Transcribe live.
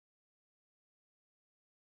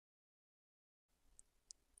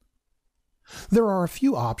There are a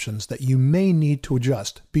few options that you may need to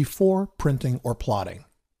adjust before printing or plotting.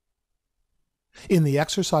 In the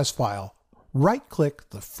exercise file,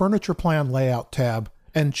 right-click the Furniture Plan Layout tab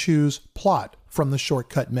and choose Plot from the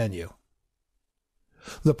shortcut menu.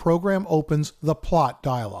 The program opens the Plot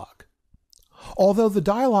dialog. Although the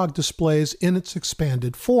dialog displays in its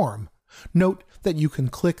expanded form, note that you can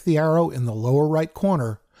click the arrow in the lower right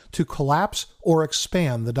corner to collapse or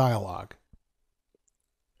expand the dialog.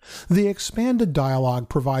 The expanded dialog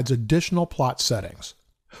provides additional plot settings.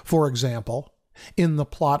 For example, in the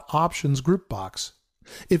Plot Options group box,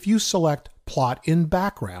 if you select Plot in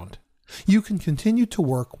Background, you can continue to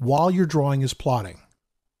work while your drawing is plotting.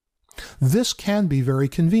 This can be very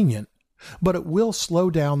convenient, but it will slow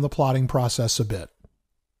down the plotting process a bit.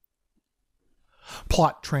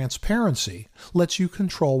 Plot Transparency lets you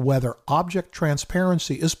control whether object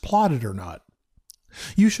transparency is plotted or not.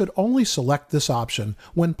 You should only select this option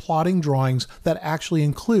when plotting drawings that actually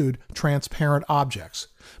include transparent objects,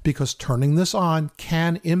 because turning this on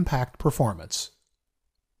can impact performance.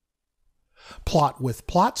 Plot with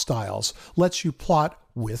Plot Styles lets you plot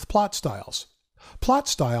with plot styles. Plot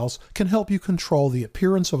styles can help you control the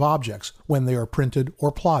appearance of objects when they are printed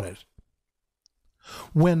or plotted.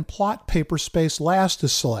 When Plot Paper Space Last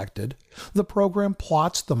is selected, the program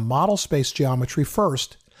plots the model space geometry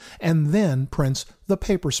first and then prints the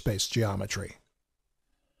paper space geometry.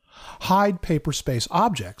 Hide Paper Space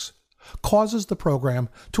Objects causes the program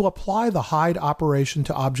to apply the hide operation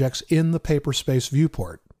to objects in the paper space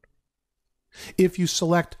viewport. If you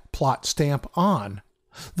select Plot Stamp On,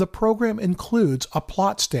 the program includes a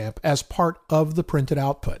plot stamp as part of the printed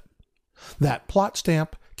output. That plot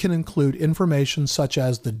stamp can include information such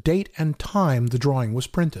as the date and time the drawing was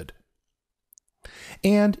printed.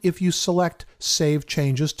 And if you select Save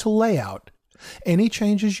Changes to Layout, any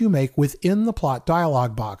changes you make within the Plot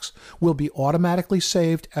dialog box will be automatically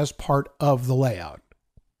saved as part of the layout.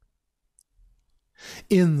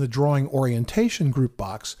 In the Drawing Orientation group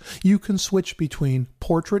box, you can switch between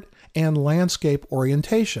Portrait and Landscape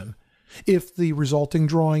orientation if the resulting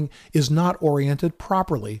drawing is not oriented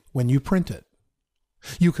properly when you print it.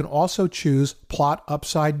 You can also choose Plot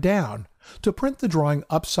Upside Down to print the drawing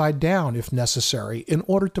upside down if necessary in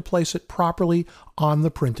order to place it properly on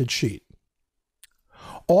the printed sheet.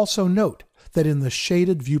 Also note that in the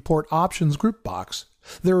Shaded Viewport Options group box,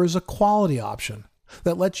 there is a quality option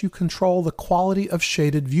that lets you control the quality of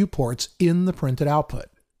shaded viewports in the printed output.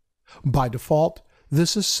 By default,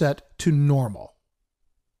 this is set to Normal.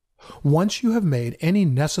 Once you have made any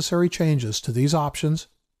necessary changes to these options,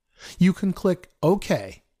 you can click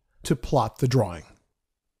OK to plot the drawing.